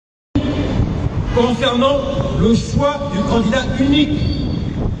concernant le choix du candidat unique.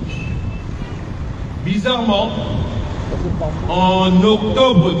 Bizarrement, en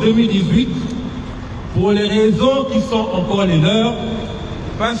octobre 2018, pour les raisons qui sont encore les leurs,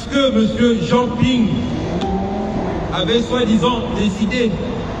 parce que M. Jean Ping avait soi-disant décidé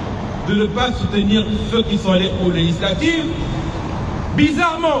de ne pas soutenir ceux qui sont allés aux législatives,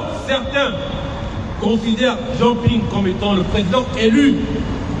 bizarrement, certains considèrent Jean Ping comme étant le président élu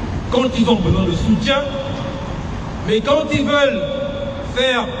quand ils ont besoin de soutien, mais quand ils veulent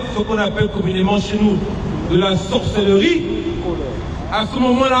faire ce qu'on appelle communément chez nous de la sorcellerie, à ce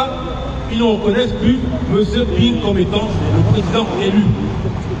moment-là, ils ne reconnaissent plus M. Ping comme étant le président élu.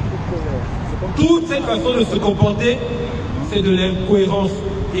 Toute cette façon de se comporter, c'est de l'incohérence.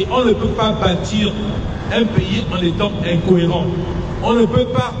 Et on ne peut pas bâtir un pays en étant incohérent. On ne peut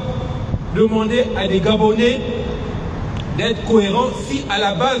pas demander à des Gabonais d'être cohérents si à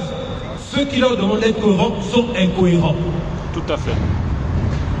la base, ceux qui leur demandent d'être cohérents sont incohérents. Tout à fait.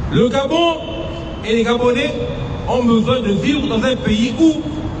 Le Gabon et les Gabonais ont besoin de vivre dans un pays où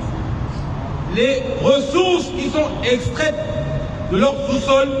les ressources qui sont extraites de leur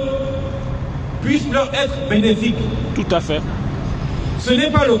sous-sol puissent leur être bénéfiques. Tout à fait. Ce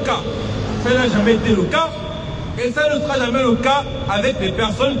n'est pas le cas. Ça n'a jamais été le cas. Et ça ne sera jamais le cas avec les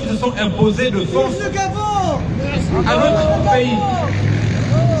personnes qui se sont imposées de force à notre pays.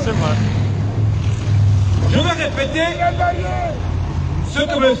 C'est vrai. Je vais répéter ce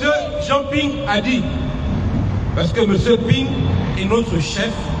que M. Jean Ping a dit. Parce que M. Ping est notre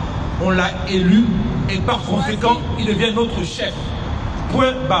chef. On l'a élu. Et par conséquent, il devient notre chef.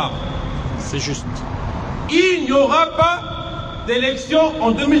 Point barre. C'est juste. Il n'y aura pas d'élection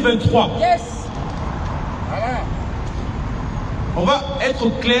en 2023. Yes. Voilà. On va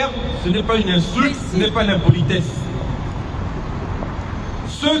être clair, ce n'est pas une insulte, ce n'est pas l'impolitesse.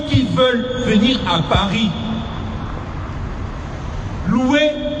 Ceux qui veulent venir à Paris,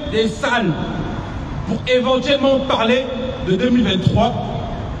 louer des salles pour éventuellement parler de 2023,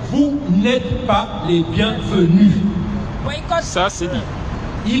 vous n'êtes pas les bienvenus. Ça, c'est dit.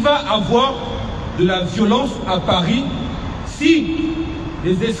 Il va y avoir de la violence à Paris si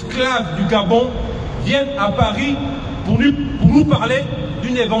les esclaves du Gabon viennent à Paris pour nous parler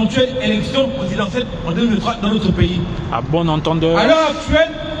d'une éventuelle élection présidentielle en 2023 dans notre pays. À bon entendeur. À l'heure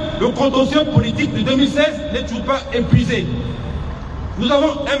actuelle, le contentieux politique de 2016 n'est toujours pas épuisé. Nous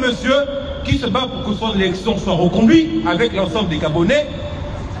avons un monsieur qui se bat pour que son élection soit reconduite avec l'ensemble des Gabonais.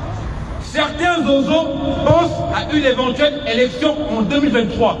 Certains oiseaux pensent à une éventuelle élection en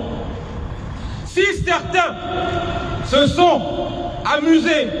 2023. Si certains se sont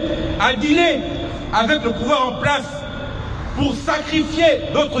amusés à dealer avec le pouvoir en place pour sacrifier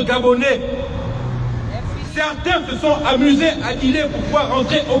d'autres Gabonais, certains se sont amusés à dealer pour pouvoir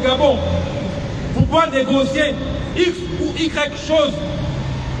rentrer au Gabon, pour pouvoir négocier X ou Y chose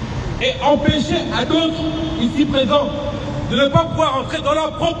et empêcher à d'autres ici présents de ne pas pouvoir rentrer dans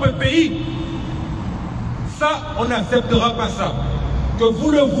leur propre pays. Ça, on n'acceptera pas ça. Que vous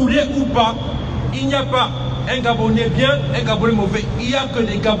le vouliez ou pas, il n'y a pas un Gabonais bien, un Gabonais mauvais. Il n'y a que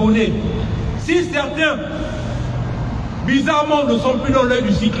des Gabonais. Si certains, bizarrement, ne sont plus dans l'œil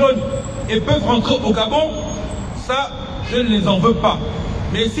du cyclone et peuvent rentrer au Gabon, ça, je ne les en veux pas.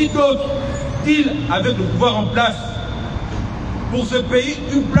 Mais si d'autres dealent avec le pouvoir en place pour ce pays,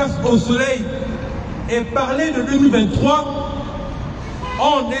 une place au soleil, et parler de 2023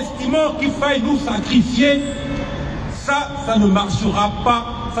 en estimant qu'il faille nous sacrifier, ça ne marchera pas,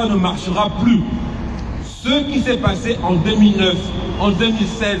 ça ne marchera plus. Ce qui s'est passé en 2009, en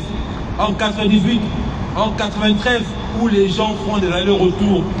 2016, en 98, en 93, où les gens font des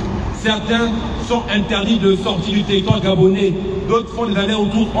allers-retours. Certains sont interdits de sortir du territoire gabonais, d'autres font des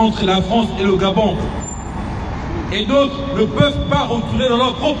allers-retours entre la France et le Gabon. Et d'autres ne peuvent pas retourner dans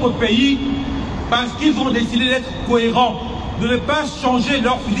leur propre pays parce qu'ils ont décidé d'être cohérents, de ne pas changer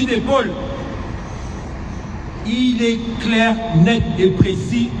leur fusil d'épaule. Il est clair, net et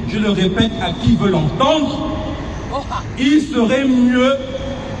précis, je le répète à qui veut l'entendre, il serait mieux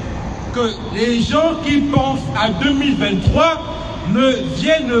que les gens qui pensent à 2023 ne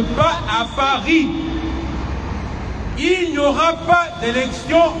viennent pas à Paris. Il n'y aura pas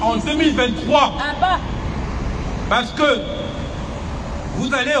d'élection en 2023. Parce que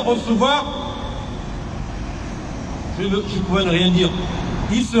vous allez recevoir, je pourrais ne rien dire,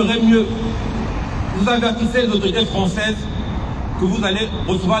 il serait mieux, vous avertissez les autorités françaises que vous allez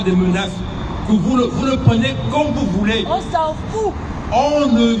recevoir des menaces, que vous le prenez comme vous voulez. On s'en fout. On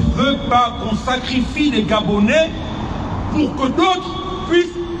ne veut pas qu'on sacrifie les Gabonais pour que d'autres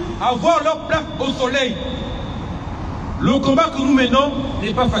puissent avoir leur place au soleil. Le combat que nous menons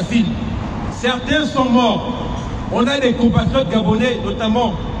n'est pas facile. Certains sont morts. On a des compatriotes gabonais,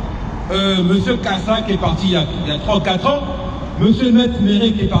 notamment M. Kassa qui est parti il y a 3 ou 4 ans, M.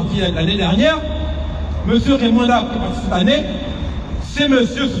 Méré qui est parti l'année dernière, M. Raymonda qui est parti cette année. Ces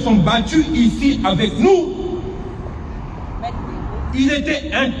messieurs se sont battus ici avec nous. Il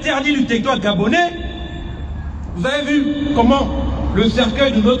était interdit du territoire gabonais. Vous avez vu comment le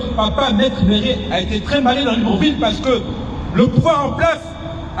cercueil de notre papa, Maître Méré, a été très malé dans Libreville parce que le pouvoir en place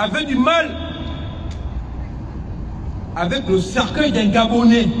avait du mal avec le cercueil d'un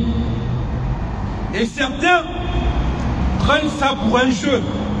Gabonais. Et certains prennent ça pour un jeu.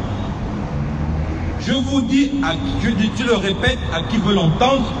 Je vous dis, je le répète à qui veut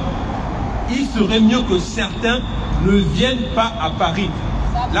l'entendre, il serait mieux que certains ne viennent pas à Paris.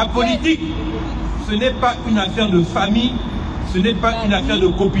 La politique, ce n'est pas une affaire de famille, ce n'est pas une affaire de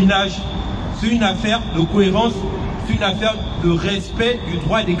copinage, c'est une affaire de cohérence, c'est une affaire de respect du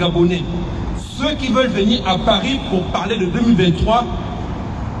droit des Gabonais. Ceux qui veulent venir à Paris pour parler de 2023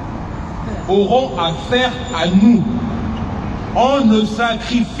 auront affaire à nous. On ne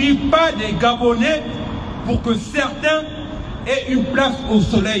sacrifie pas des Gabonais pour que certains aient une place au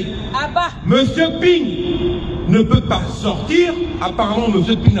soleil. Monsieur Ping ne peut pas sortir. Apparemment,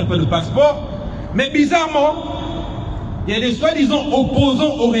 Monsieur Ping n'a pas de passeport. Mais bizarrement, il y a des soi-disant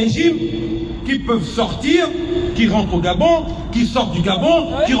opposants au régime qui peuvent sortir, qui rentrent au Gabon, qui sortent du Gabon,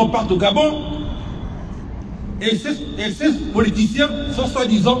 qui repartent au Gabon. Et ces politiciens sont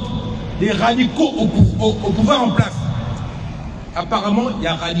soi-disant des radicaux au pouvoir en place. Apparemment, il y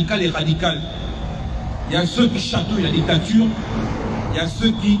a radical et radical. Il y a ceux qui chatouillent la dictature. Il y a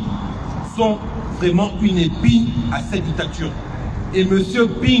ceux qui sont vraiment une épine à cette dictature. Et M.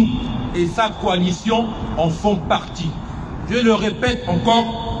 Ping et sa coalition en font partie. Je le répète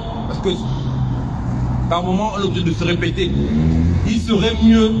encore, parce que par moment, on est obligé de se répéter. Il serait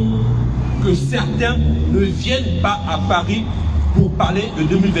mieux que certains ne viennent pas à Paris pour parler de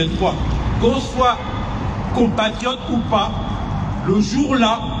 2023. Qu'on soit compatriote ou pas, le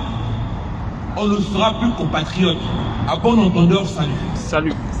jour-là, on ne sera plus compatriote. À bon entendeur, salut.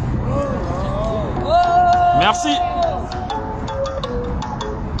 Salut. Merci.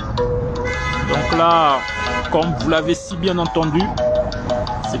 Donc là, comme vous l'avez si bien entendu,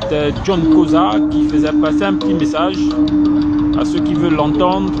 c'était John Koza qui faisait passer un petit message à ceux qui veulent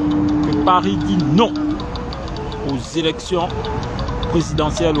l'entendre, que Paris dit non aux élections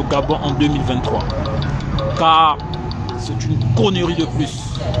présidentielles au Gabon en 2023. Car c'est une connerie de plus.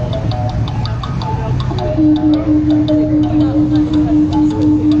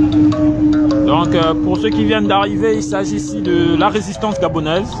 Donc pour ceux qui viennent d'arriver, il s'agit ici de la résistance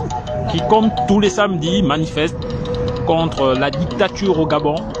gabonaise qui, comme tous les samedis, manifeste contre la dictature au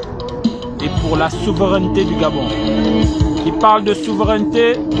Gabon et pour la souveraineté du Gabon. Qui parle de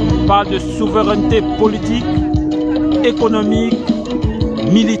souveraineté, parle de souveraineté politique, économique,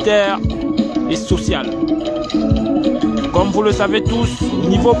 militaire et sociale. Comme vous le savez tous,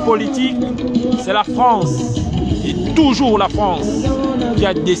 niveau politique, c'est la France, et toujours la France, qui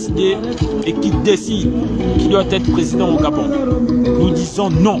a décidé et qui décide qui doit être président au Gabon. Nous disons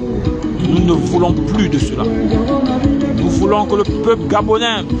non, nous ne voulons plus de cela. Nous voulons que le peuple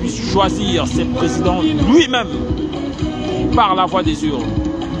gabonais puisse choisir ses présidents lui-même par la voie des urnes.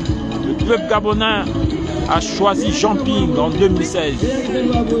 Le peuple gabonais a choisi Jean Ping en 2016,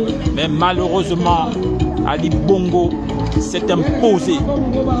 mais malheureusement, Ali Bongo s'est imposé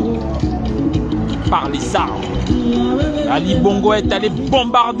par les armes. Ali Bongo est allé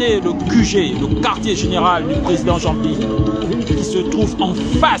bombarder le QG, le quartier général du président Jean Ping, qui se trouve en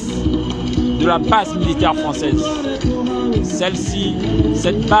face de la base militaire française. Celle-ci,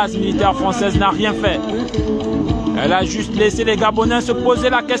 cette base militaire française n'a rien fait. Elle a juste laissé les Gabonais se poser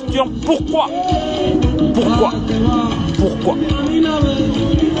la question pourquoi? Pourquoi? Pourquoi?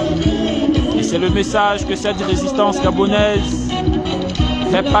 Et c'est le message que cette résistance gabonaise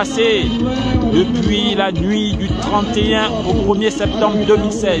fait passer depuis la nuit du 31 au 1er septembre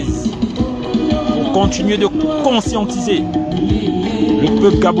 2016 pour continuer de conscientiser le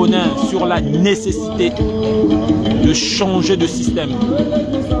peuple gabonais sur la nécessité de changer de système,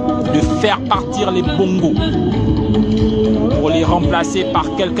 de faire partir les bongos pour les remplacer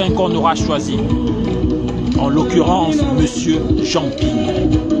par quelqu'un qu'on aura choisi, en l'occurrence Monsieur Jean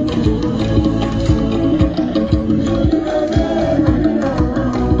Ping.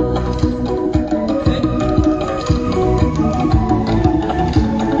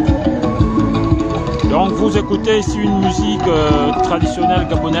 Donc vous écoutez ici une musique traditionnelle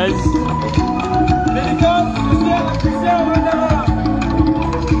gabonaise.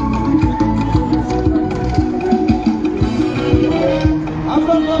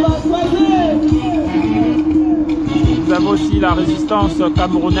 Après on va choisir vous avez aussi la résistance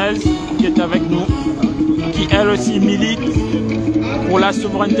camerounaise qui est avec nous, qui elle aussi milite pour la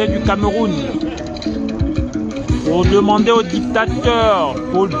souveraineté du Cameroun, pour demander au dictateur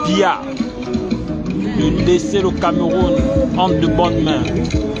Paul Biya de laisser le Cameroun entre de bonnes mains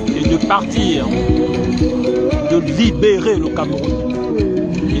et de partir, de libérer le Cameroun.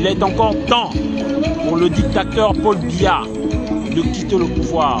 Il est encore temps pour le dictateur Paul Biya de quitter le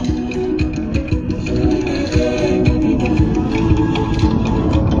pouvoir.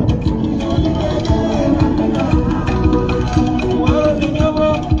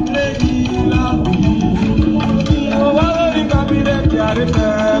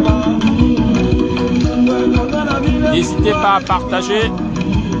 N'hésitez pas à partager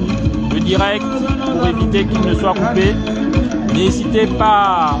le direct pour éviter qu'il ne soit coupé. N'hésitez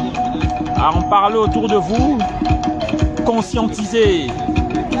pas à en parler autour de vous. Conscientisez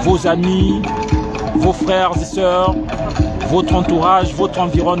vos amis, vos frères et sœurs, votre entourage, votre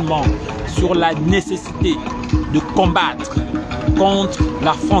environnement sur la nécessité de combattre contre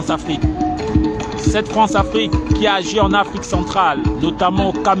la France-Afrique. Cette France-Afrique qui agit en Afrique centrale, notamment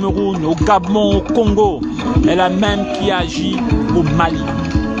au Cameroun, au Gabon, au Congo, est la même qui agit au Mali.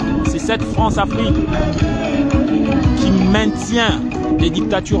 C'est cette France-Afrique qui maintient les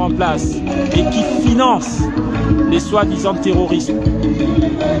dictatures en place et qui finance les soi-disant terroristes.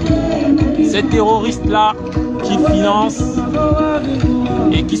 Ces terroristes-là qui financent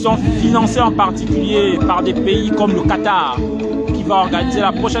et qui sont financés en particulier par des pays comme le Qatar, qui va organiser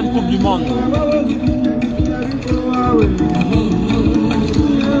la prochaine Coupe du Monde.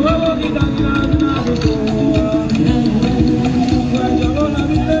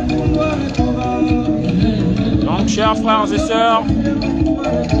 Donc, chers frères et sœurs,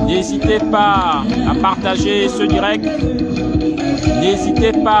 n'hésitez pas à partager ce direct.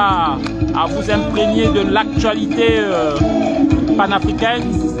 N'hésitez pas à vous imprégner de l'actualité panafricaine,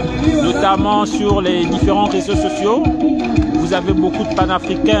 notamment sur les différents réseaux sociaux. Vous avez beaucoup de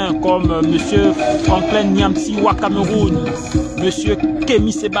panafricains comme M. Franklin Nyamsi au Cameroun, M.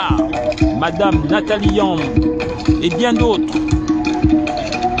 Kémy Seba, Mme Nathalie Yam et bien d'autres.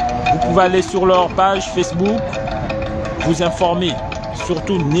 Vous pouvez aller sur leur page Facebook, vous informer.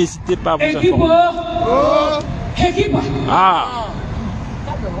 Surtout, n'hésitez pas à vous informer. Ah.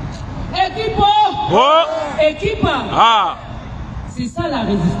 Ah. C'est ça la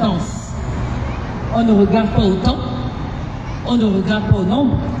résistance. On ne regarde pas au temps, on ne regarde pas au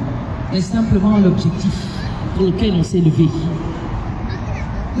nombre, mais simplement l'objectif pour lequel on s'est levé.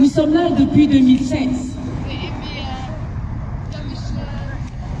 Nous sommes là depuis 2016.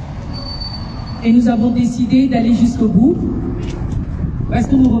 Et nous avons décidé d'aller jusqu'au bout parce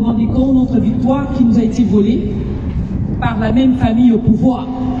que nous revendiquons notre victoire qui nous a été volée par la même famille au pouvoir,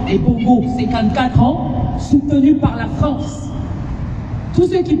 les Bongo, 54 ans, soutenus par la France. Tous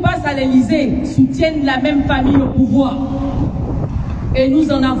ceux qui passent à l'Élysée soutiennent la même famille au pouvoir. Et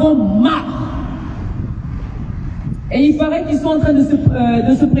nous en avons marre. Et il paraît qu'ils sont en train de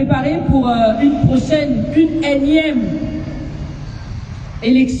se préparer pour une énième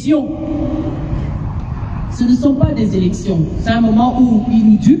élection. Ce ne sont pas des élections. C'est un moment où ils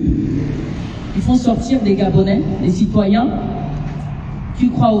nous dupent. Ils font sortir des Gabonais, des citoyens qui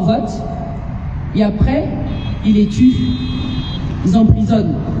croient au vote. Et après, ils les tuent. Ils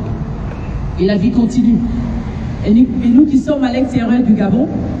emprisonnent. Et la vie continue. Et nous qui sommes à l'extérieur du Gabon,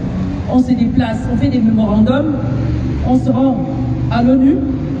 on se déplace, on fait des mémorandums, on se rend à l'ONU,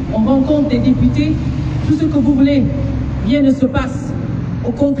 on rencontre des députés, tout ce que vous voulez, rien ne se passe.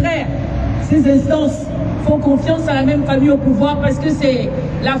 Au contraire, ces instances font confiance à la même famille au pouvoir parce que c'est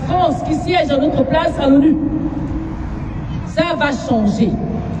la France qui siège à notre place à l'ONU. Ça va changer.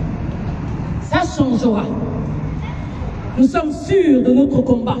 Ça changera. Nous sommes sûrs de notre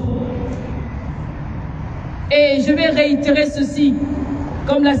combat. Et je vais réitérer ceci,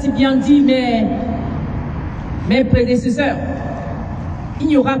 comme l'a si bien dit mes prédécesseurs. Il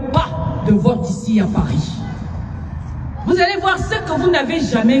n'y aura pas de vote ici à Paris. Vous allez voir ce que vous n'avez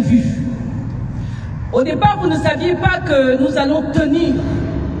jamais vu. Au départ, vous ne saviez pas que nous allons tenir,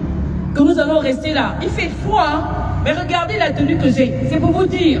 que nous allons rester là. Il fait froid, hein? Mais regardez la tenue que j'ai. C'est pour vous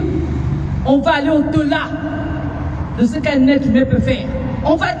dire, on va aller au-delà de ce qu'un être humain peut faire.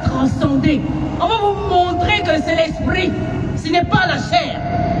 On va transcender. On va vous montrer que c'est l'esprit, ce n'est pas la chair.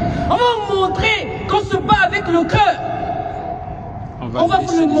 On va vous montrer qu'on se bat avec le cœur. On va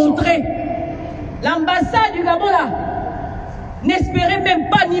vous le montrer. L'ambassade du Gabon là, n'espérez même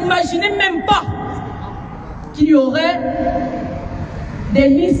pas, n'imaginez même pas qu'il y aurait des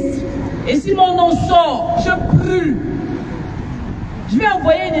listes. Et si mon nom sort, je brûle. Je vais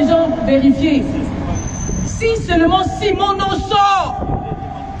envoyer des gens vérifier. Si seulement si mon nom sort,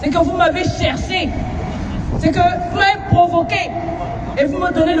 c'est que vous m'avez cherché, c'est que vous m'avez provoqué et vous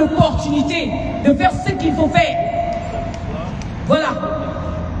me donnez l'opportunité de faire ce qu'il faut faire. Voilà.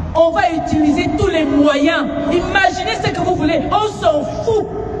 On va utiliser tous les moyens. Imaginez ce que vous voulez. On s'en fout.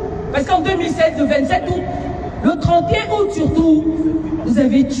 Parce qu'en 2016, le 27 août, le 31 août surtout, vous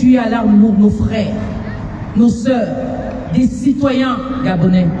avez tué à l'arme nos frères, nos sœurs, des citoyens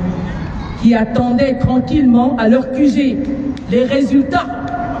gabonais qui attendaient tranquillement à leur QG les résultats.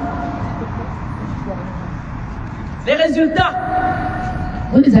 Les résultats,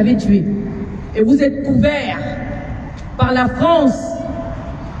 vous les avez tués. Et vous êtes couverts par la France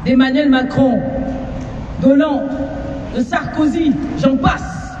d'Emmanuel Macron, d'Hollande, de Sarkozy, j'en passe.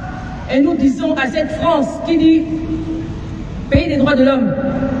 Et nous disons à cette France qui dit pays des droits de l'homme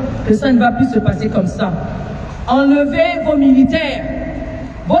que ça ne va plus se passer comme ça. Enlevez vos militaires.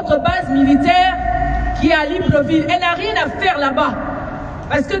 Votre base militaire qui est à Libreville, elle n'a rien à faire là-bas.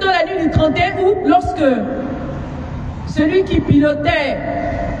 Parce que dans la nuit du 31 août, lorsque celui qui pilotait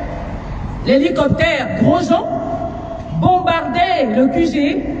l'hélicoptère Grosjean bombardait le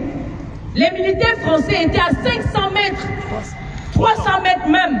QG, les militaires français étaient à 500 mètres, 300 mètres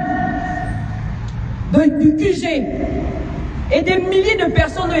même du QG. Et des milliers de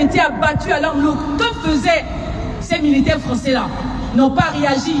personnes ont été abattues. Alors que faisaient ces militaires français-là? Ils n'ont pas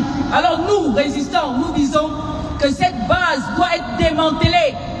réagi. Alors nous, résistants, nous disons que cette base doit être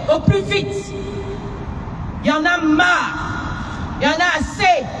démantelée au plus vite. Il y en a marre. Il y en a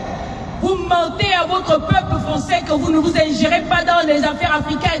assez. Vous mentez à votre peuple français que vous ne vous ingérez pas dans les affaires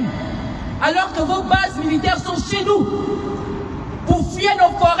africaines. Alors que vos bases militaires sont chez nous. Pour fuir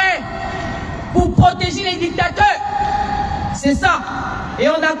nos forêts. Pour protéger les dictateurs. C'est ça. Et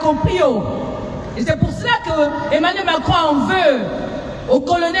on a compris. Oh. Et c'est pour cela que Emmanuel Macron en veut au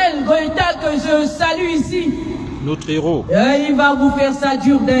colonel Goïta que je salue ici. Notre héros. Et il va vous faire ça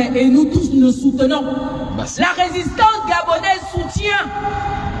dur et nous tous nous soutenons. La résistance gabonaise soutient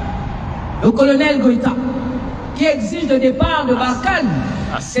le colonel Goïta qui exige le départ de Barkhane.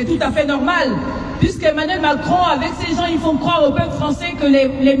 C'est tout à fait normal. Puisque Emmanuel Macron, avec ces gens, ils font croire au peuple français que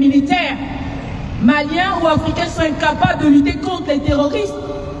les militaires maliens ou africains sont incapables de lutter contre les terroristes.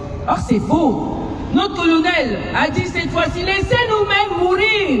 Or c'est faux. Notre colonel a dit cette fois-ci, laissez-nous même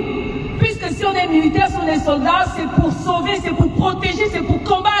mourir. Puisque si on est militaire, si on est soldat, c'est pour sauver, c'est pour protéger, c'est pour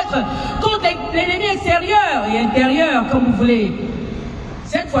combattre contre l'ennemi extérieur et intérieur, comme vous voulez.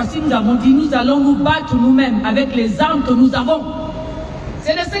 Cette fois-ci, nous avons dit, nous allons nous battre nous-mêmes avec les armes que nous avons.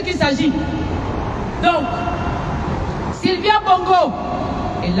 C'est de ce qu'il s'agit. Donc, Sylvia Bongo,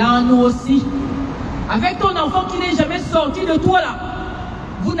 et là nous aussi, avec ton enfant qui n'est jamais sorti de toi là,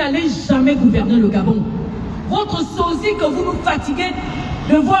 vous n'allez jamais gouverner le Gabon. Votre sosie que vous nous fatiguez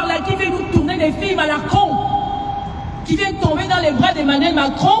de voir là, qui vient nous tourner des films à la con, qui vient tomber dans les bras d'Emmanuel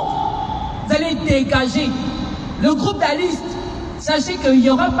Macron, vous allez dégager. Le groupe d'Aliste, sachez qu'il n'y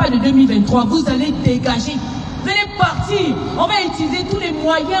aura pas de 2023, vous allez dégager. Vous allez partir, on va utiliser tous les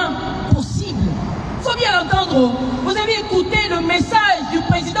moyens possibles. Il faut bien l'entendre. Vous avez écouté le message du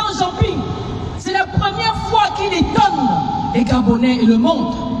président Jean-Pierre. C'est la première fois qu'il étonne les Gabonais et le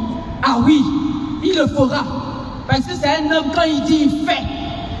monde. Ah oui, il le fera. Parce que c'est un homme, quand il dit, il fait.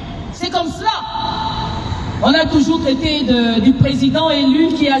 C'est comme cela. On a toujours traité du président élu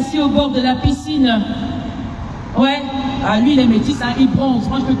qui est assis au bord de la piscine. Ouais, ah, lui, les métis, hein, il bronze.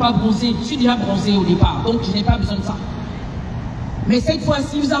 Moi, je ne peux pas bronzer. Je suis déjà bronzé au départ, donc je n'ai pas besoin de ça. Mais cette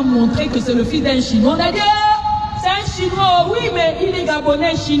fois-ci, il nous a montré que c'est le fils d'un Chinois. On a dit, oh, c'est un Chinois. Oui, mais il est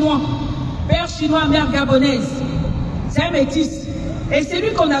Gabonais chinois. Père chinois, mère gabonaise. C'est un métis. Et c'est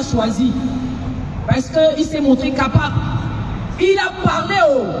lui qu'on a choisi. Parce qu'il s'est montré capable. Il a parlé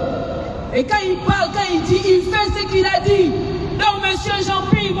haut. Et quand il parle, quand il dit, il fait ce qu'il a dit. Donc, monsieur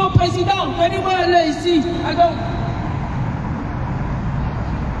Jean-Pierre, mon président, donnez-moi là ici. Alors,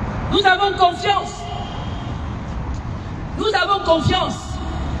 nous avons confiance. Nous avons confiance.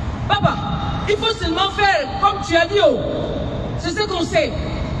 Papa, il faut seulement faire comme tu as dit. Oh. C'est ce qu'on sait.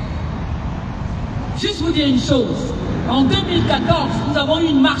 Juste vous dire une chose. En 2014, nous avons eu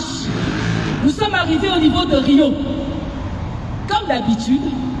une marche. Nous sommes arrivés au niveau de Rio. Comme d'habitude,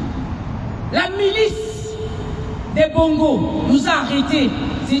 la milice des Bongo nous a arrêtés.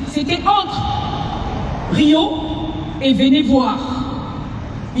 C'était entre Rio et venez voir.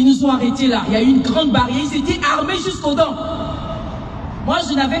 Ils nous ont arrêtés là. Il y a eu une grande barrière. Ils étaient armés jusqu'aux dents. Moi,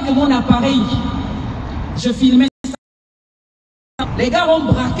 je n'avais que mon appareil. Je filmais ça. Les gars ont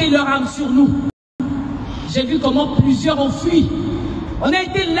braqué leurs armes sur nous. J'ai vu comment plusieurs ont fui. On a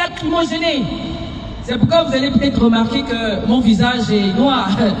été lacrymogénés. C'est pourquoi vous allez peut-être remarquer que mon visage est noir.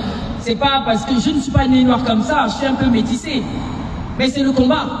 C'est pas parce que je ne suis pas née noire comme ça, je suis un peu métissée. Mais c'est le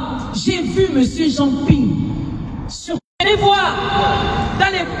combat. J'ai vu M. Jean Ping sur... Venez voir. Dans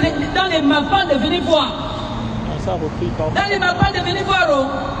les mappes de venez voir. Dans les mappes de venez voir,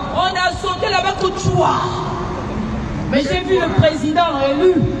 on a sauté là-bas tout choix. Mais j'ai vu le président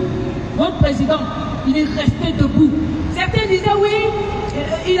élu. Notre président, il est resté debout. Certains disaient oui,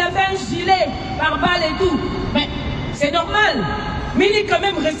 il avait un gilet par balle et tout. Mais c'est normal. Mais il est quand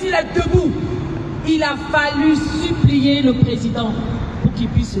même resté là debout. Il a fallu supplier le président pour qu'il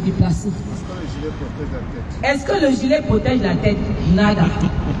puisse se déplacer. Est-ce que le gilet protège la tête? Nada.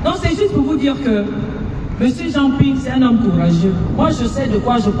 Non, c'est juste pour vous dire que M. Jean Ping, c'est un homme courageux. Moi, je sais de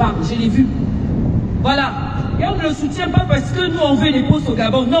quoi je parle. Je l'ai vu. Voilà. Et on ne le soutient pas parce que nous, on veut les postes au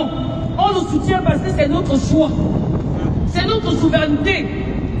Gabon. Non. On le soutient parce que c'est notre choix. C'est notre souveraineté.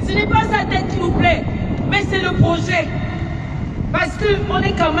 Ce n'est pas sa tête qui nous plaît, mais c'est le projet. Parce qu'on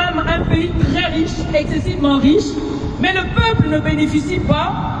est quand même un pays très riche, excessivement riche, mais le peuple ne bénéficie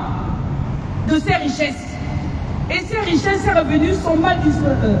pas de ces richesses. Et ces richesses, ces revenus sont mal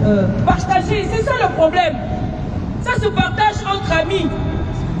partagés. C'est ça le problème. Ça se partage entre amis.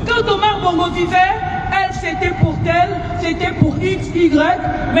 Quand Omar Bongo vivait, elle c'était pour tel, c'était pour X, Y,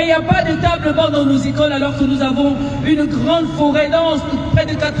 mais il n'y a pas de table banc dans nos écoles alors que nous avons une grande forêt dense, près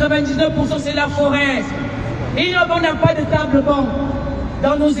de 99% c'est la forêt. Et on n'a pas de table banc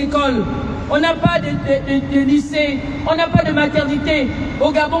dans nos écoles. On n'a pas de lycée, on n'a pas de maternité.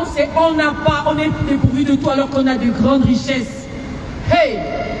 Au Gabon, c'est on n'a pas, on est dépourvu de tout alors qu'on a de grandes richesses. Hey!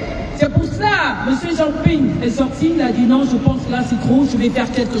 C'est pour cela, M. Jean Ping est sorti, il a dit non, je pense que là c'est trop, je vais faire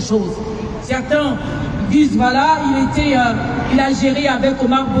quelque chose. Certains disent voilà, il a géré avec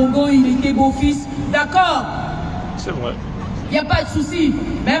Omar Bongo, il était beau-fils. D'accord. C'est vrai. Il n'y a pas de souci.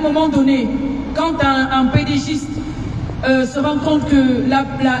 Mais à un moment donné, quand un PDGiste se rend compte que la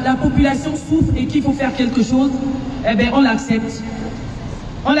population souffre et qu'il faut faire quelque chose, eh bien on l'accepte.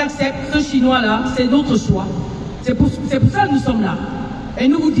 On l'accepte, ce Chinois-là, c'est notre choix. C'est pour ça que nous sommes là. Et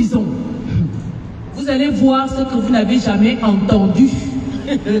nous vous disons, vous allez voir ce que vous n'avez jamais entendu.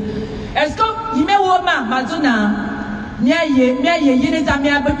 Est-ce que il met Woma, Mazona, Miaye, les amis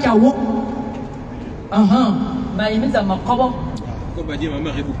à Bekawo? Ma yémé à Makobo. Comme a dit ma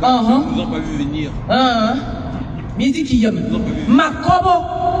mère, nous n'avons pas vu venir. Midi qui yam. Makobo,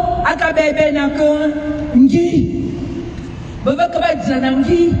 Akabebe Nako, Ngi. Baba Kaba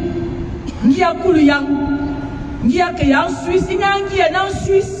Zanangi, Ngi Akuluyang, Ngi Akayan Suisse, Ngi Anan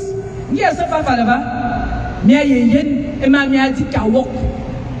Suisse, Ngi Asafa Falava, Miaye, et ma miadi Kawok.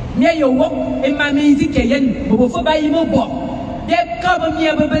 Miaye Wok, et ma midi Kayen, Bobo Baïmo Bo. Des Kaba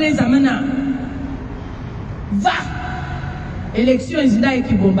Mia Bobele Zamana. Va! Élection et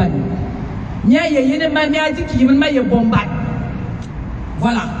qui bombarde.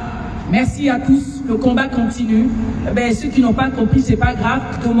 Voilà. Merci à tous. Le combat continue. Ben, ceux qui n'ont pas compris, c'est pas grave.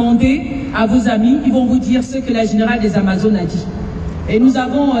 Demandez à vos amis. Ils vont vous dire ce que la générale des Amazones a dit. Et nous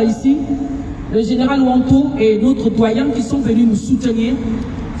avons ici le général Wanto et notre doyen qui sont venus nous soutenir.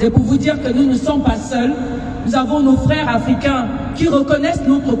 C'est pour vous dire que nous ne sommes pas seuls. Nous avons nos frères africains qui reconnaissent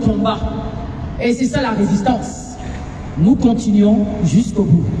notre combat. Et c'est ça la résistance. Nous continuons jusqu'au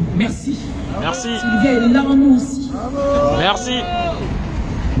bout. Merci. Merci. Sylvia est là en nous aussi. Merci.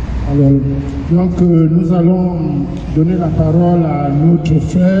 Alors, donc nous allons donner la parole à notre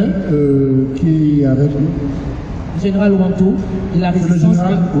frère qui est avec nous. Général Wanto, de la résistance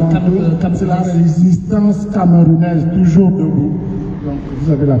camerounaise. C'est la résistance camerounaise, toujours debout. Donc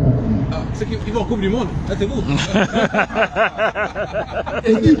vous avez la parole. Ah, c'est qu'ils vont en Coupe du Monde, là c'est vous.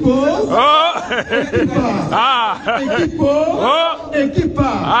 Équipo, Ah. équipo,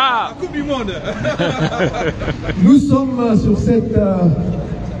 équipa. Ah. La Coupe du Monde. Nous sommes sur cette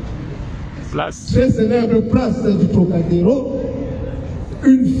Place. très célèbre place du Trocadéro,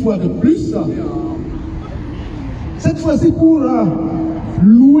 une fois de plus. Cette fois-ci pour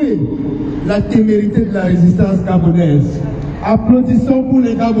louer la témérité de la résistance gabonaise. Applaudissons pour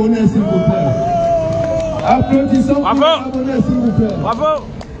les Gabonais, s'il vous plaît. Applaudissons pour les Gabonais, s'il vous plaît. Bravo.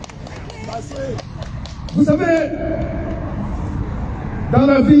 Vous savez, dans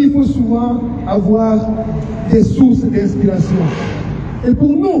la vie, il faut souvent avoir des sources d'inspiration. Et pour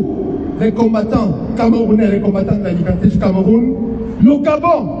nous, les combattants camerounais, les combattants de la liberté du Cameroun, le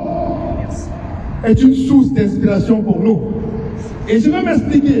Gabon est une source d'inspiration pour nous. Et je vais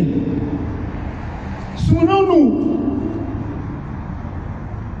m'expliquer. Souvenons-nous,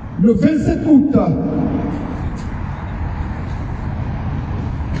 le 27 août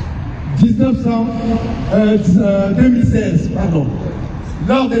 2016,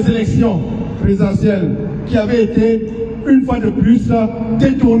 lors des élections présidentielles qui avaient été une fois de plus,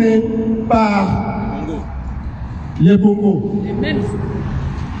 détournés par les Bongos.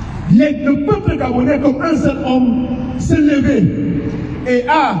 Le peuple gabonais, comme un seul homme, s'est levé et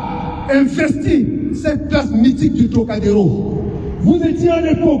a investi cette place mythique du Trocadéro. Vous étiez à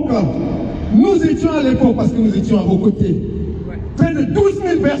l'époque, nous étions à l'époque, parce que nous étions à vos côtés, près de 12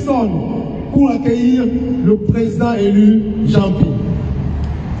 000 personnes pour accueillir le président élu Jean-Pierre.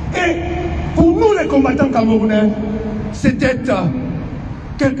 Et pour nous, les combattants camerounais, c'était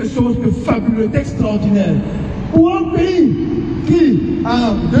quelque chose de fabuleux, d'extraordinaire. Pour un pays qui,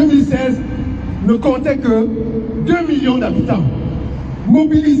 en 2016, ne comptait que 2 millions d'habitants,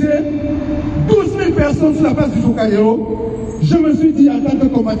 mobiliser 12 000 personnes sur la place du Trocadéro, je me suis dit, en tant que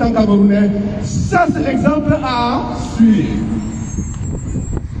combattant camerounais, ça c'est l'exemple à suivre.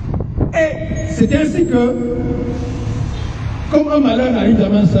 Et c'est ainsi que, comme un malheur n'arrive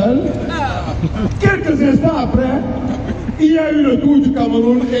jamais seul, quelques instants après, il y a eu le tour du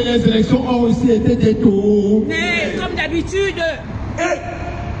Cameroun et les élections ont aussi été détournées. Comme d'habitude. Et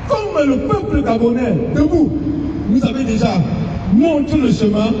comme le peuple gabonais, debout, nous avait déjà montré le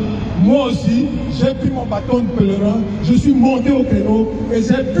chemin, moi aussi, j'ai pris mon bâton de pèlerin, je suis monté au créneau et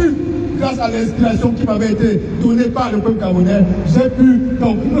j'ai pu, grâce à l'inspiration qui m'avait été donnée par le peuple gabonais, j'ai pu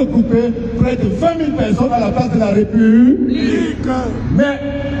donc regrouper près de 20 000 personnes à la place de la République. Mais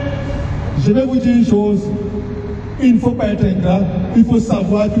je vais vous dire une chose, il ne faut pas être ingrat, il faut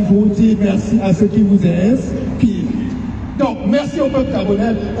savoir toujours dire merci à ceux qui vous inspirent. Donc, merci au peuple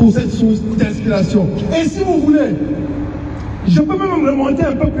gabonais pour cette source d'inspiration. Et si vous voulez, je peux même remonter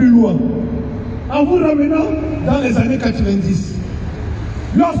un peu plus loin, en vous ramenant dans les années 90.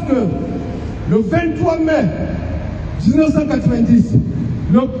 Lorsque, le 23 mai 1990,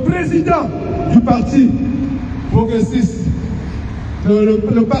 le président du parti progressiste,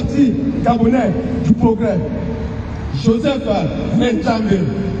 le parti gabonais du progrès, Joseph Ntambe,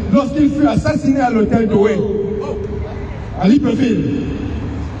 lorsqu'il fut assassiné à l'hôtel de Douai, à Libreville,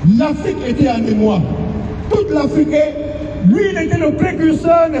 l'Afrique était en émoi. Toute l'Afrique, lui, il était le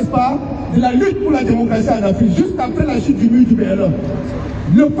précurseur, n'est-ce pas, de la lutte pour la démocratie en Afrique, juste après la chute du mur du Berlin.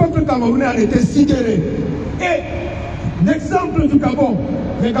 Le peuple camerounais en était sidéré. Et l'exemple du Gabon,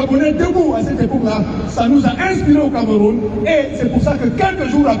 les Gabonais debout à cette époque-là, ça nous a inspiré au Cameroun. Et c'est pour ça que quelques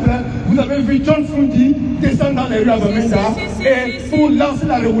jours après, vous avez vu John Fundi descendre dans les rues à Bamenda et pour lancer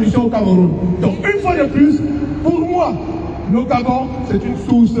la révolution au Cameroun. Donc une fois de plus, pour moi, le Gabon, c'est une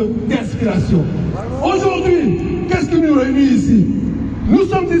source d'inspiration. Aujourd'hui, qu'est-ce qui nous réunit ici? Nous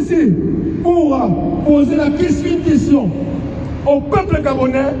sommes ici pour poser une question au peuple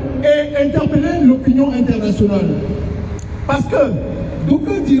gabonais et interpeller l'opinion internationale. Parce que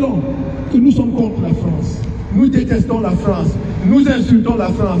d'aucuns diront que nous sommes contre la France. Nous détestons la France. Nous insultons la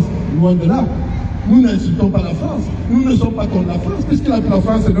France. Loin de là. Nous n'insultons pas la France. Nous ne sommes pas contre la France, puisque la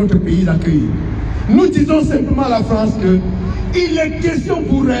France est notre pays d'accueil. Nous disons simplement à la France qu'il est question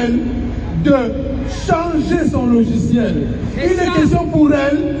pour elle de changer son logiciel. Il est question pour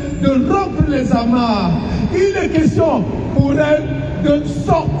elle de rompre les amarres. Il est question pour elle de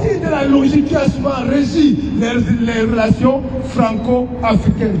sortir de la logique qui a souvent régi les relations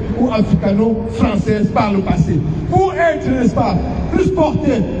franco-africaines ou africano-françaises par le passé. Pour être, n'est-ce pas, plus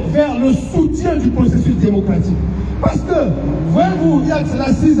porté vers le soutien du processus démocratique. Parce que, voyez-vous, il y a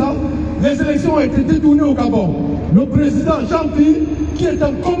cela 6 ans, les élections ont été détournées au Gabon. Le président Jean-Pierre, qui est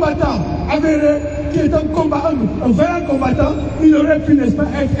un combattant avéré, qui est un vaillant combattant, il aurait pu, n'est-ce pas,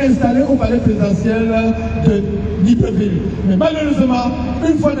 être installé au palais présidentiel de Libreville. Mais malheureusement,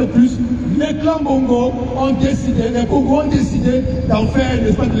 une fois de plus, les clans Bongo ont décidé, les Bongo ont décidé d'en faire,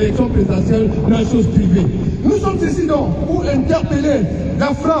 n'est-ce pas, de l'élection présidentielle leur chose privée. Nous sommes ici donc pour interpeller la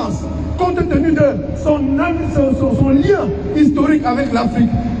France, compte tenu de son lien historique avec l'Afrique,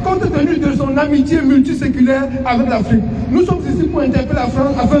 compte tenu de son amitié multiséculaire avec l'Afrique. Nous sommes ici pour interpeller la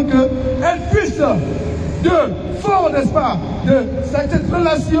France afin qu'elle puisse, fort, n'est-ce pas, de cette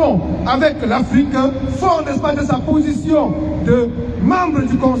relation avec l'Afrique, fort, n'est-ce pas, de sa position de membre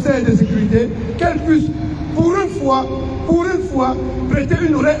du Conseil de sécurité, qu'elle puisse, pour une fois, prêter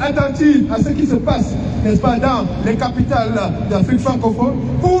une oreille attentive à ce qui se passe, n'est-ce pas, dans les capitales d'Afrique francophone,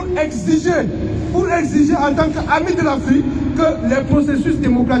 pour exiger en tant qu'amis de l'Afrique que les processus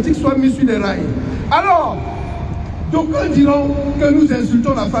démocratiques soient mis sur les rails. Alors, d'aucuns diront que nous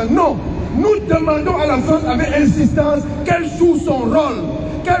insultons la France. Non, nous demandons à la France avec insistance qu'elle joue son rôle.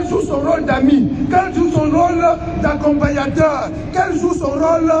 Qu'elle joue son rôle d'ami, qu'elle joue son rôle d'accompagnateur, qu'elle joue son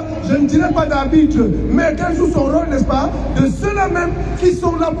rôle, je ne dirais pas d'arbitre, mais qu'elle joue son rôle, n'est-ce pas, de ceux-là même qui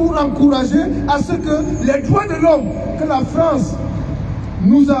sont là pour encourager à ce que les droits de l'homme que la France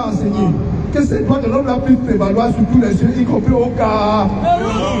nous a enseignés, que ces droits de l'homme-là puissent prévaloir sur tous les yeux, y compris au gars.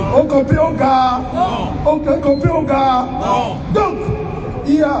 Y compris au gars. Y compris au gars. Donc,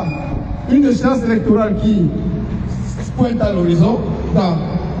 il y a une échéance électorale qui pointe à l'horizon dans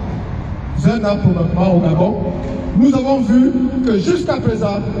un an probablement au Gabon. Nous avons vu que jusqu'à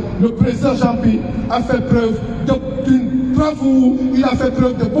présent, le président Jean-Pierre a fait preuve d'une bravoure, il a fait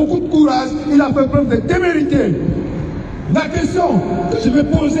preuve de beaucoup de courage, il a fait preuve de témérité. La question que je vais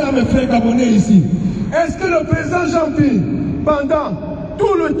poser à mes frères gabonais ici, est-ce que le président Jean-Pierre, pendant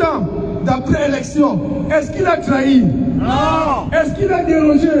tout le temps d'après-élection, est-ce qu'il a trahi? Non. Est-ce qu'il a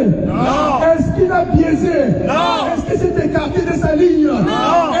dérogé? Non. Est-ce qu'il a biaisé? Non. Est-ce qu'il s'est écarté de sa ligne?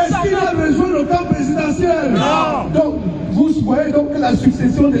 Non. Est-ce qu'il a rejoint le camp présidentiel? Non. Donc, vous voyez donc que la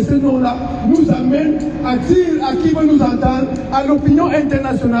succession de ces noms-là nous amène à dire à qui veut nous entendre, à l'opinion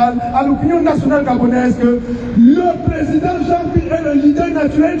internationale, à l'opinion nationale gabonaise, que le président Jean-Pierre est le leader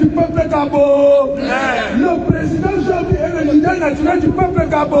naturel du peuple Gabon. Le président Jean-Pierre est le leader naturel du peuple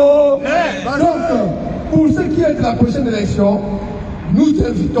Gabon. Donc, pour ce qui est de la prochaine élection, nous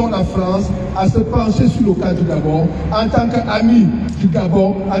invitons la France à se pencher sur le cas du Gabon en tant qu'ami du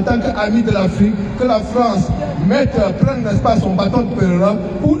Gabon, en tant qu'ami de l'Afrique, que la France prenne, n'est-ce pas, son bâton de pèlerin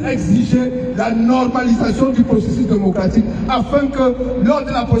pour exiger la normalisation du processus démocratique afin que lors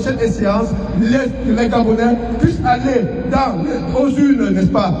de la prochaine échéance, les Gabonais puissent aller aux urnes, n'est-ce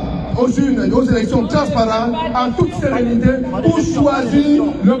pas, aux élections transparentes, en toute sérénité, pour choisir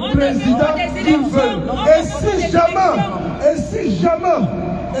le président qu'ils veulent. Et si jamais,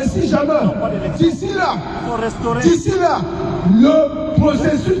 d'ici là, le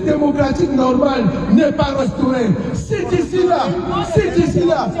processus démocratique normal n'est pas restauré, si d'ici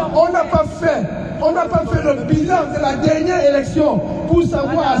là, on n'a pas fait le bilan de la dernière élection pour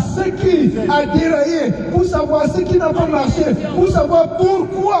savoir ce qui a déraillé, pour savoir ce qui n'a pas marché, pour savoir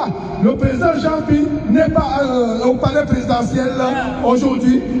pourquoi le président Jean-Pierre n'est pas au palais présidentiel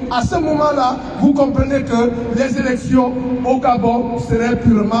aujourd'hui. À ce moment-là, vous comprenez que les élections au Gabon seraient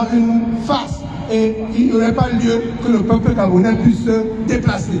purement une farce. Et il n'y aurait pas lieu que le peuple gabonais puisse se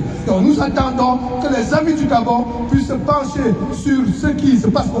déplacer. Donc nous attendons que les amis du Gabon puissent se pencher sur ce qui se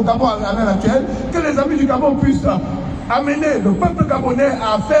passe au Gabon à l'heure actuelle, que les amis du Gabon puissent amener le peuple gabonais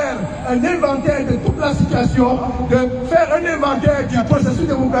à faire un inventaire de toute la situation, de faire un inventaire du processus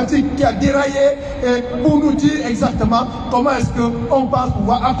démocratique qui a déraillé et pour nous dire exactement comment est-ce qu'on pense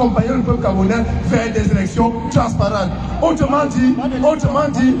pouvoir accompagner le peuple gabonais vers des élections transparentes. Autrement dit,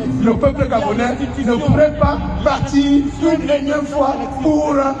 le peuple gabonais ne pourrait pas partir une énième fois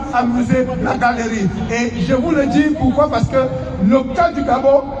pour amuser la galerie. Et je vous le dis pourquoi, parce que le cas du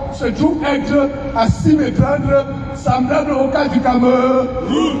Gabon se trouve être à s'y méprendre semblable au cas du Cameroun.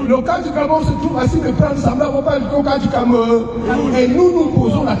 Le cas du Gabon se trouve à s'y méprendre semblable au cas du Cameroun. Et nous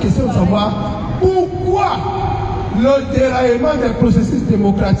posons la question de savoir pourquoi le déraillement des processus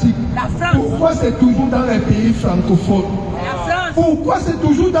démocratiques, pourquoi c'est toujours dans les pays francophones? Pourquoi c'est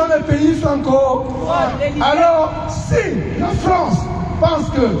toujours dans les pays francophones? Alors, si la France pense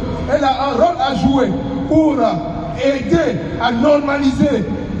qu'elle a un rôle à jouer pour aider à normaliser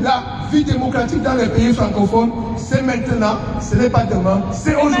la vie démocratique dans les pays francophones, c'est maintenant, ce n'est pas demain,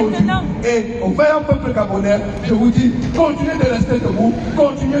 c'est aujourd'hui. Et au vaillant peuple gabonais, je vous dis, continuez de rester debout,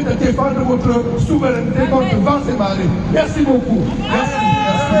 continuez de défendre votre souveraineté contre vents et marées. Merci beaucoup. Merci.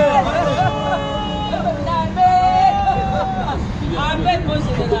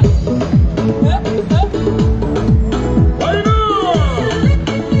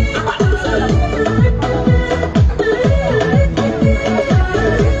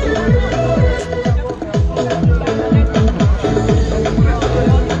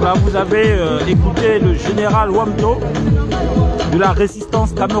 Là, vous avez écouté le général Wamto de la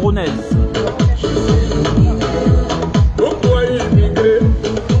résistance camerounaise. Pourquoi immigrer?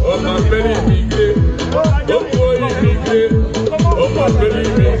 On m'appelle immigré. Pourquoi immigrer? On m'appelle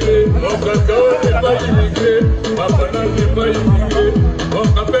immigré. Mon cacao n'est pas immigré. Ma banane n'est pas immigré. Mon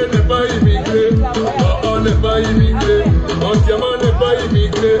café n'est pas immigré. Mon or n'est pas immigré. Mon diamant n'est pas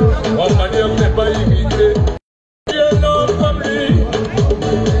immigré. Mon manioc n'est pas immigré. Je suis un homme comme lui.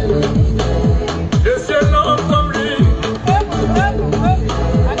 Je suis un homme comme lui.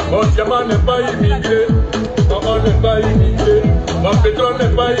 Mon diamant n'est pas immigré. Mon or n'est pas immigré. Mon pétrole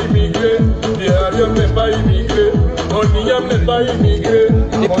n'est pas immigré. L'iranium n'est pas immigré. Mon igname n'est pas immigré.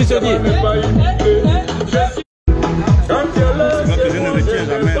 Les prisonniers n'est pas immigré. Quand je ne retiens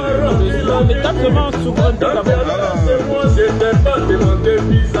jamais. C'est moi, je n'ai pas demandé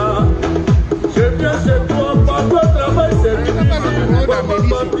visa. Je viens chez toi, papa travaille, c'est difficile. Papa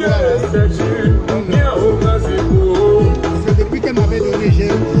papier, c'est sûr. Viens au Mexico. Parce que depuis qu'elle m'avait donné, j'ai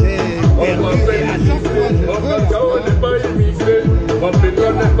perdu.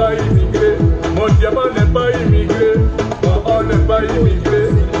 pas immigré, mon diamant n'est pas immigré, mon or n'est pas immigré,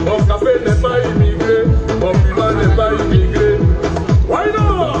 mon café n'est pas immigré, mon piment n'est pas immigré. Why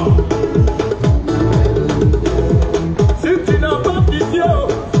not? Si tu n'as pas pitié,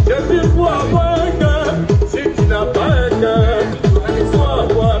 je dis faut avoir un cœur. Si tu n'as pas un cœur, il faut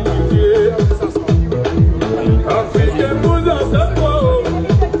avoir pitié. Africain vous a fait quoi?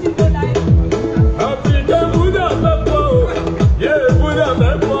 Africain vous a fait quoi? Yeah, vous a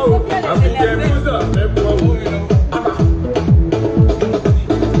fait quoi? Africain vous a fait quoi?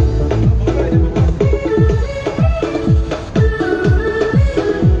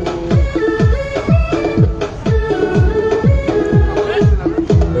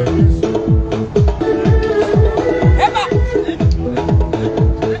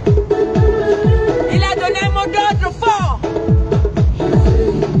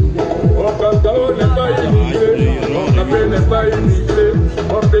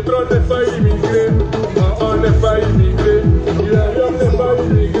 Mon pétrole n'est pas immigré, mon or n'est pas immigré, l'uranium n'est pas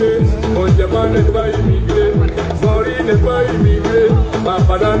immigré, mon diamant n'est pas immigré, mon riz n'est pas immigré, ma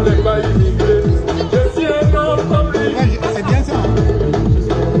banane n'est pas immigré. Je suis un homme comme lui. C'est bien ça.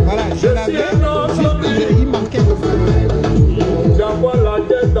 Voilà, je l'avais. Il manquait de feu. J'envoie la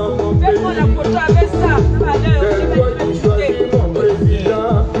tête dans mon pays. Fais-moi la photo avec ça. C'est toi qui choisis mon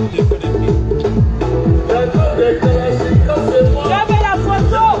président. J'avais la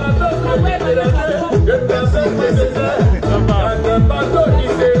photo. Un bateau qui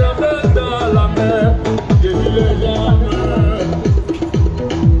se ramène dans la mer. J'ai vu les gens.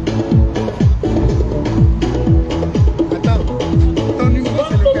 Attends, ton numéro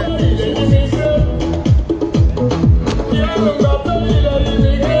c'est lequel? Il est immigré. Il y a le bateau, il est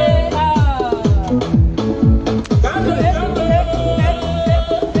immigré.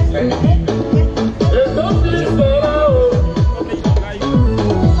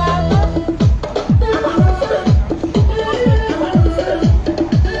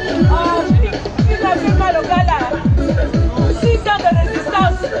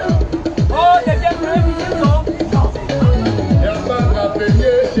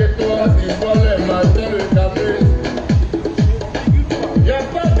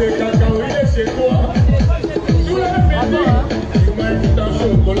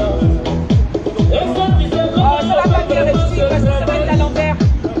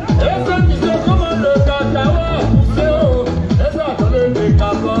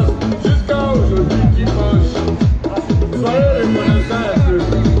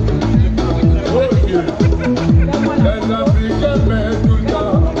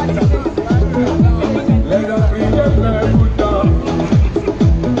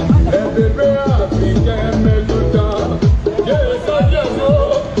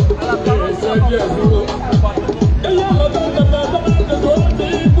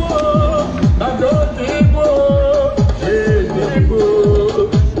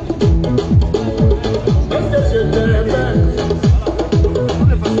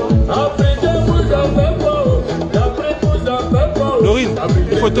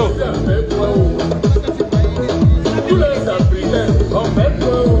 Photo. Tous les Africains ont fait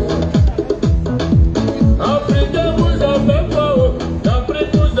quoi? Africains vous a fait quoi?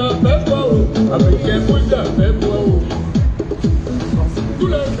 L'Afrique vous a fait quoi? Africains vous a fait quoi? Tous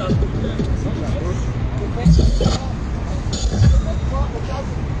les Africains.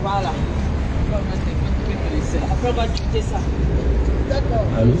 Voilà. Après on va dicter ça. D'accord.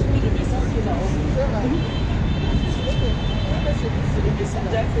 Allô?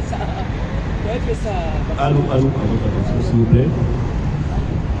 Allô, s'il vous plaît.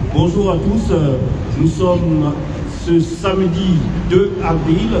 Bonjour à tous. Nous sommes ce samedi 2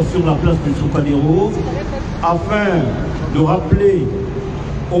 avril sur la place du Trocadéro afin de rappeler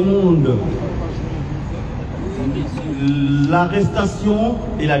au monde l'arrestation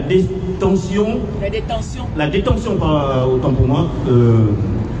et la détention. Autant pour moi,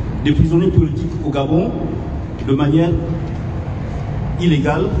 des prisonniers politiques au Gabon de manière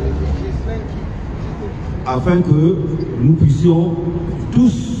illégale, afin que nous puissions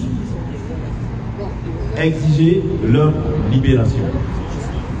tous exiger leur libération.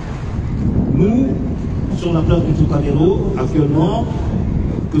 Nous, sur la place du Trocadéro, actuellement,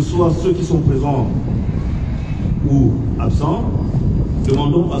 que ce soit ceux qui sont présents ou absents,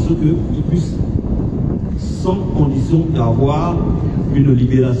 demandons à ceux qu'ils puissent, sans condition, d'avoir une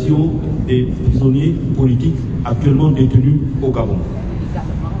libération des prisonniers politiques actuellement détenus au Gabon.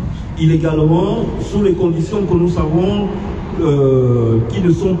 Illégalement, sous les conditions que nous savons qui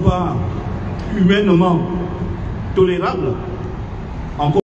ne sont pas humainement tolérables,